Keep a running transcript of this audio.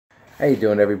How you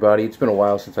doing, everybody? It's been a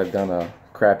while since I've done a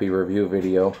crappy review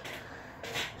video.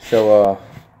 So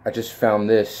I just found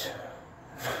this.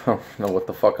 I don't know what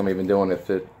the fuck I'm even doing,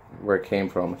 where it came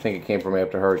from. I think it came from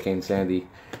after Hurricane Sandy,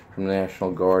 from the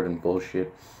National Guard and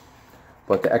bullshit.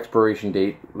 But the expiration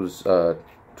date was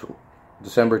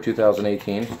December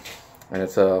 2018, and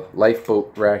it's a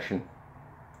lifeboat ration.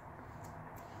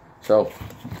 So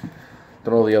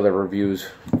don't know the other reviews,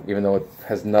 even though it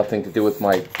has nothing to do with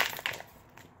my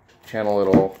channel at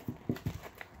all.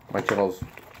 My channel's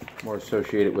more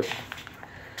associated with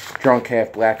drunk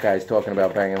half black guys talking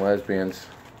about banging lesbians.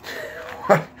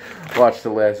 Watch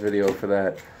the last video for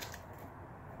that.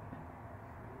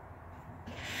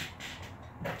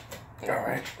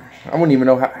 Alright. I wouldn't even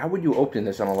know how would you open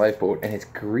this on a lifeboat, and it's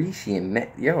greasy and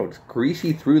it's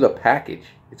greasy through the package.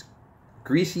 It's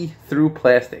greasy through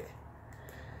plastic.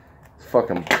 It's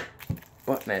fucking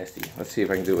butt nasty. Let's see if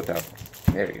I can do it without.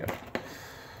 There we go.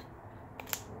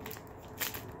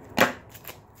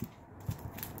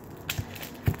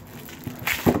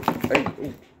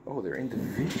 Hey, oh, they're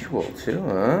individual too,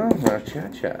 huh?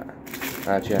 Cha-cha.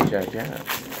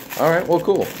 Cha-cha-cha. Alright, well,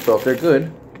 cool. So if they're good,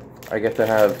 I get to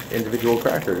have individual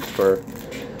crackers for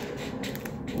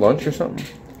lunch or something.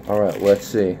 Alright, let's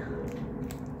see.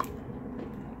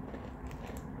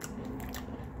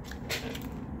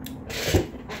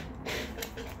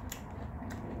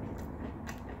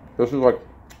 This is like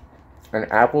an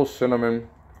apple cinnamon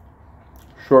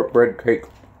shortbread cake,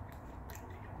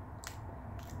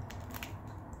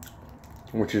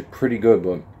 which is pretty good,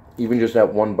 but even just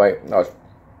that one bite, it's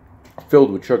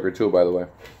filled with sugar too, by the way.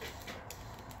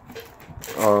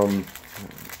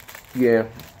 Yeah,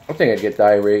 I think I'd get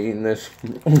diarrhea eating this.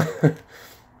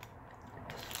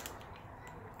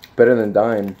 Better than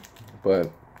dying,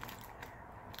 but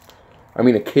I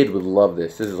mean, a kid would love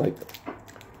this. This is like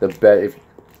the best.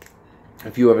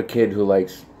 If you have a kid who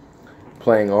likes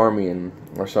playing army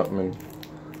or something, and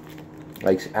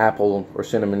likes apple or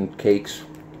cinnamon cakes,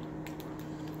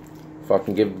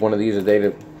 fucking give one of these a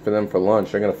day for them for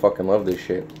lunch. They're gonna fucking love this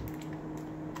shit.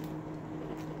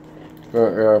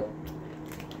 Yeah,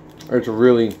 it's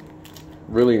really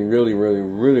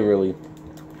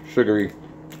sugary.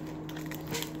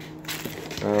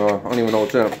 I don't even know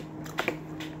what's in it.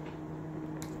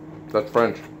 That's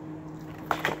French.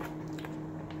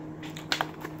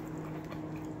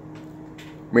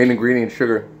 Main ingredient,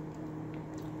 sugar.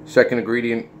 Second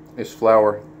ingredient is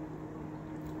flour.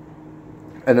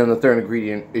 And then the third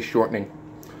ingredient is shortening.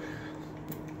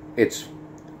 It's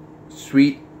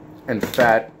sweet and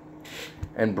fat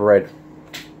and bread.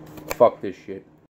 Fuck this shit.